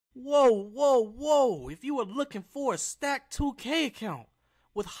Whoa. If you are looking for a stacked 2K account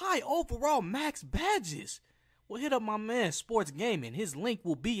with high overall max badges, well, hit up my man Sports Gaming. His link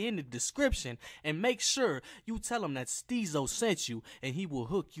will be in the description, and make sure you tell him that Steezo sent you and he will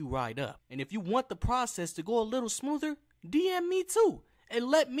hook you right up. And if you want the process to go a little smoother, DM me too and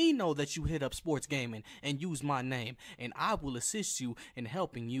let me know that you hit up Sports Gaming and use my name, and I will assist you in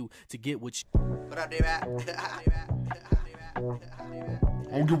helping you to get what you... What up, D-Rap?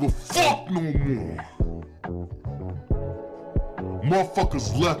 I don't give a fuck no more.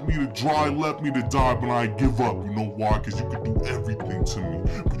 Motherfuckers left me to dry, left me to die, but I ain't give up. You know why? Cause you can do everything to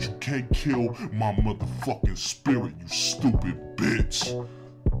me, but you can't kill my motherfucking spirit, you stupid bitch.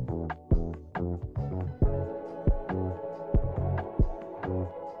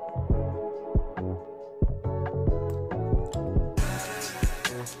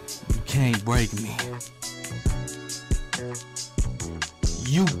 You can't break me.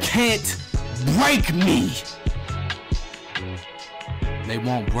 You can't break me. They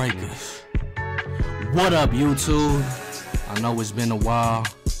won't break us. What up, YouTube? I know it's been a while.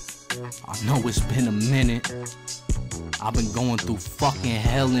 I know it's been a minute. I've been going through fucking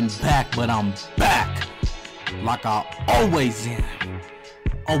hell and back, but I'm back. Like I always am.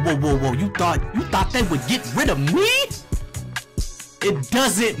 Oh, whoa. You thought they would get rid of me? It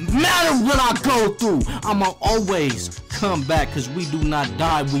doesn't matter what I go through. I'ma always come back, cause we do not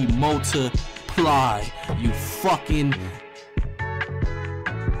die, we multiply. You fucking...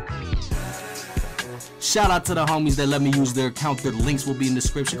 Shout out to the homies that let me use their account. Their links will be in the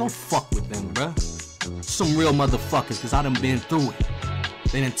description. Go fuck with them, bruh. Some real motherfuckers, cause I done been through it.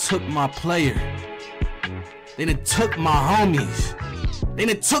 They done took my player. They done took my homies. They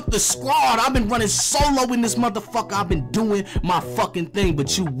done took the squad. I've been running solo in this motherfucker. I've been doing my fucking thing,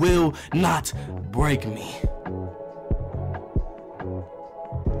 but you will not break me.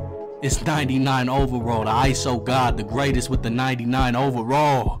 It's 99 overall. The ISO God, the greatest with the 99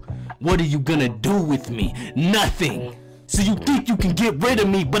 overall. What are you gonna do with me? Nothing. So you think you can get rid of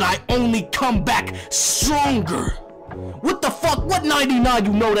me, but I only come back stronger. What the fuck? What 99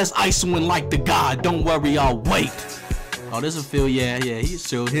 you know that's ISOing like the God? Don't worry, I'll wait. Oh, this will feel, yeah, he's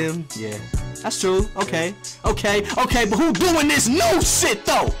true. Him, yeah. That's true. Okay, but who doing this new shit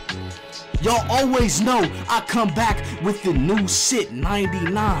though? Y'all always know I come back with the new shit,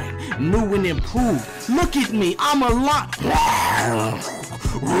 99, new and improved. Look at me, I'm a lot.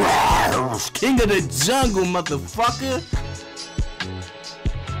 King of the jungle, motherfucker.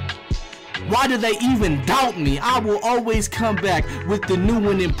 Why do they even doubt me? I will always come back with the new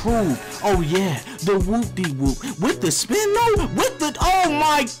and improved. Oh yeah, the whoop-de-whoop. With the spin though? With the... Oh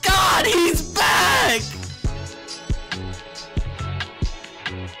my God, he's back!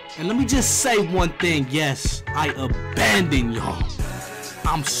 And let me just say one thing. Yes, I abandoned y'all.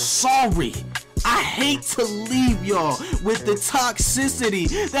 I'm sorry. I hate to leave y'all with the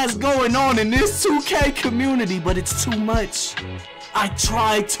toxicity that's going on in this 2K community, but it's too much. I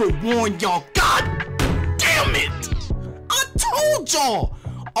tried to warn y'all. God damn it! I told y'all.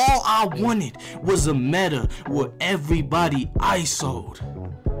 All I wanted was a meta where everybody ISO'd.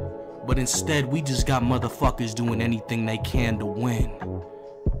 But instead, we just got motherfuckers doing anything they can to win.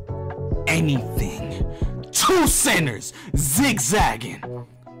 Anything. 2 centers, zigzagging,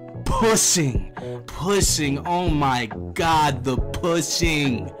 pushing. Oh my God, the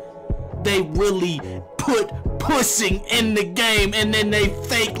pushing. They really put pushing in the game, and then they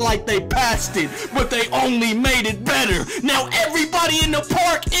fake like they passed it, but they only made it better. Now everybody in the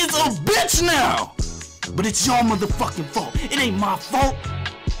park is a bitch now. But it's y'all motherfucking fault. It ain't my fault.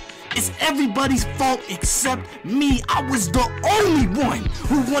 It's everybody's fault except me. I was the only one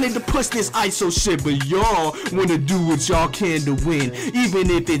who wanted to push this ISO shit, but y'all wanna do what y'all can to win, even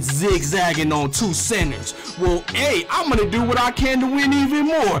if it's zigzagging on 2 centers. Well, hey, I'm gonna do what I can to win even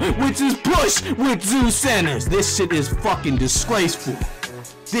more, which is push with 2 centers. This shit is fucking disgraceful.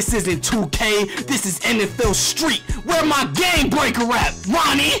 This isn't 2K, this is NFL Street. Where my game breaker at,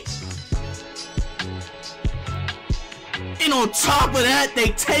 Ronnie? And on top of that, they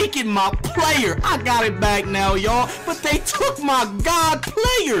taking my player. I got it back now, y'all, but they took my God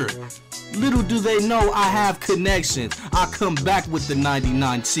player. Little do they know I have connections. I come back with the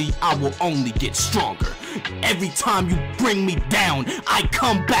 99. See, I will only get stronger. Every time you bring me down, I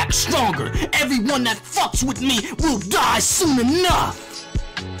come back stronger. Everyone that fucks with me will die soon enough.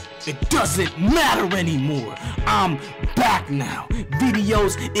 It doesn't matter anymore. I'm back now.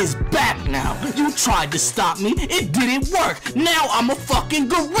 Videos is back now. You tried to stop me. It didn't work. Now I'm a fucking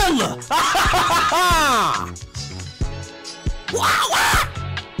gorilla.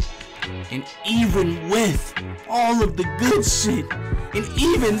 And even with all of the good shit, and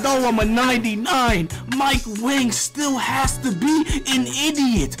even though I'm a 99, Mike Wang still has to be an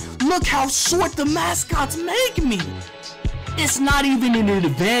idiot. Look how short the mascots make me. It's not even an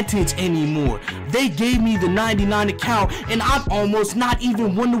advantage anymore. They gave me the 99 account and I'm almost not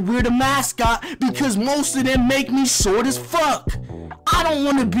even want to wear the mascot because most of them make me short as fuck. I don't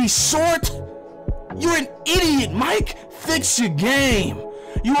want to be short. You're an idiot, Mike. Fix your game.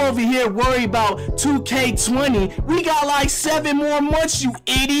 You over here worry about 2K20. We got like 7 more months, you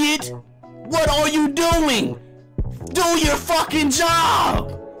idiot. What are you doing? Do your fucking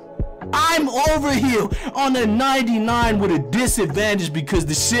job. I'm over here on a 99 with a disadvantage because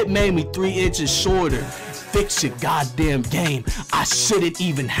the shit made me 3 inches shorter. Fix your goddamn game. I shouldn't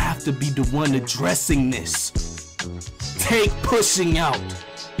even have to be the one addressing this. Take pushing out.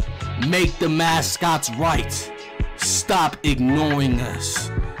 Make the mascots right. Stop ignoring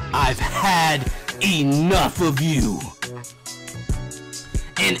us. I've had enough of you.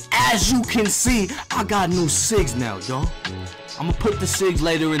 And as you can see, I got new SIGs now, y'all. I'm gonna put the SIGs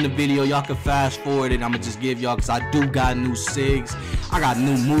later in the video. Y'all can fast forward it. I'm gonna just give y'all, because I do got new SIGs. I got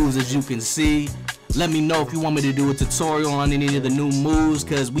new moves, as you can see. Let me know if you want me to do a tutorial on any of the new moves,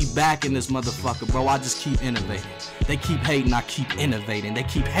 because we back in this motherfucker, bro. I just keep innovating. They keep hating, I keep innovating. They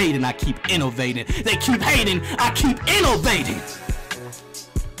keep hating, I keep innovating. They keep hating, I keep innovating.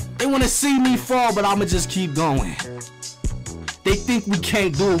 They want to see me fall, but I'ma just keep going. They think we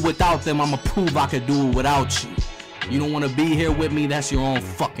can't do it without them. I'ma prove I can do it without you. You don't want to be here with me? That's your own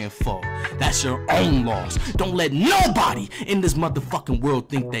fucking fault. That's your own loss. Don't let nobody in this motherfucking world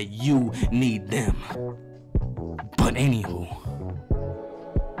think that you need them. But anywho,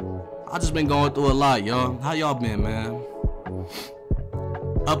 I just been going through a lot, y'all. How y'all been, man?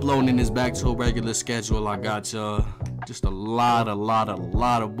 Uploading this back to a regular schedule. I got y'all. Just a lot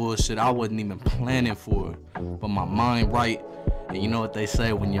of bullshit I wasn't even planning for. But my mind right. And you know what they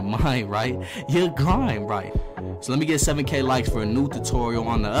say, when your mind right, your grind right. So let me get 7K likes for a new tutorial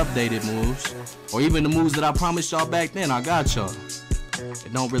on the updated moves. Or even the moves that I promised y'all back then. I got y'all.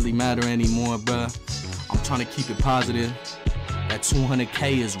 It don't really matter anymore, bruh. I'm trying to keep it positive. That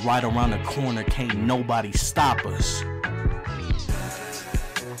 200K is right around the corner. Can't nobody stop us.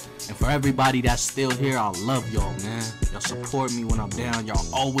 And for everybody that's still here, I love y'all, man. Y'all support me when I'm down. Y'all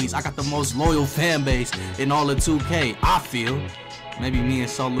always, I got the most loyal fan base in all of 2K, I feel. Maybe me and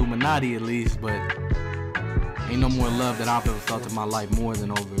Soul Illuminati at least, but ain't no more love that I've ever felt in my life more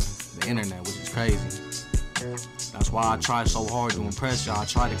than over the internet, which is crazy. That's why I try so hard to impress y'all. I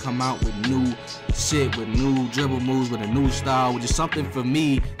try to come out with new shit, with new dribble moves, with a new style, which is something for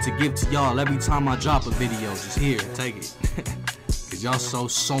me to give to y'all every time I drop a video. Just here, take it. Cause y'all show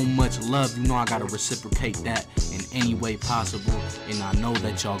so much love, you know I gotta reciprocate that in any way possible. And I know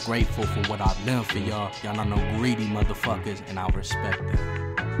that y'all grateful for what I've done for y'all. Y'all not no greedy motherfuckers, and I respect that.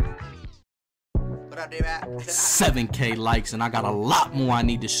 What up, D-Mac? 7K likes, and I got a lot more I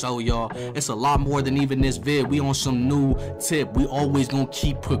need to show y'all. It's a lot more than even this vid. We on some new tip. We always gonna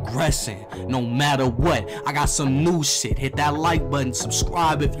keep progressing, no matter what. I got some new shit. Hit that like button,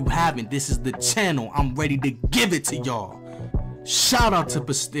 subscribe if you haven't. This is the channel. I'm ready to give it to y'all. Shout out to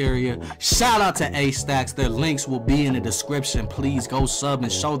Posteria, shout out to A-Stacks. Their links will be in the description. Please go sub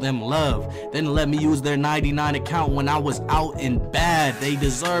and show them love. They didn't let me use their 99 account when I was out and bad. They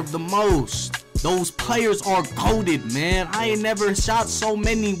deserve the most. Those players are goated, man. I ain't never shot so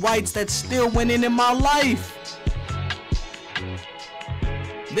many whites that still winning in my life.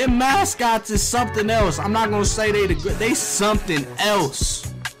 Them mascots is something else. I'm not gonna say they something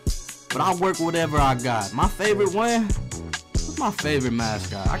else. But I work whatever I got. My favorite one, what's my favorite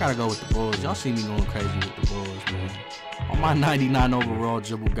mascot? I gotta go with the Bulls. Y'all see me going crazy with the Bulls, man. On my 99 overall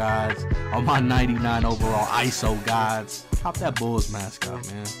dribble guides, on my 99 overall ISO guides, pop that Bulls mascot,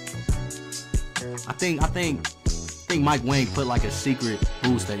 man. I think Mike Wang put like a secret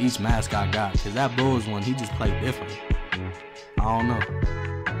boost that each mascot got, cause that Bulls one, he just played different. I don't know.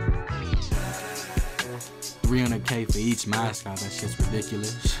 300K for each mascot, that shit's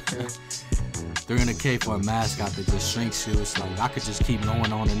ridiculous. 300K for a mascot that just shrinks you. It's like, I could just keep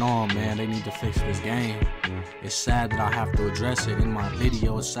going on and on, man. They need to fix this game. It's sad that I have to address it in my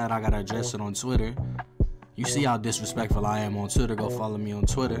video. It's sad I gotta address it on Twitter. You see how disrespectful I am on Twitter. Go follow me on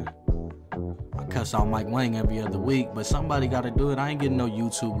Twitter. I cuss out Mike Wang every other week, but somebody gotta do it. I ain't getting no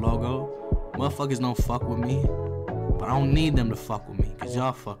YouTube logo. Motherfuckers don't fuck with me, but I don't need them to fuck with me, cause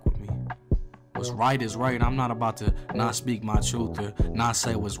y'all fuck with me. What's right is right. I'm not about to not speak my truth or not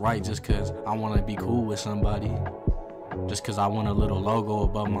say what's right just cause I wanna be cool with somebody. Just cause I want a little logo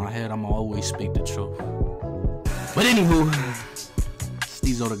above my head, I'ma always speak the truth. But anywho, Steezo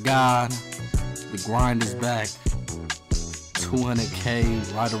Steezo the God. The grind is back.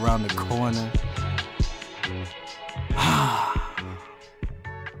 200K right around the corner.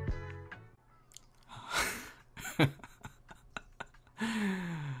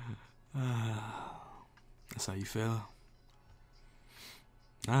 That's how you feel?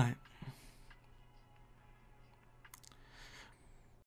 Alright.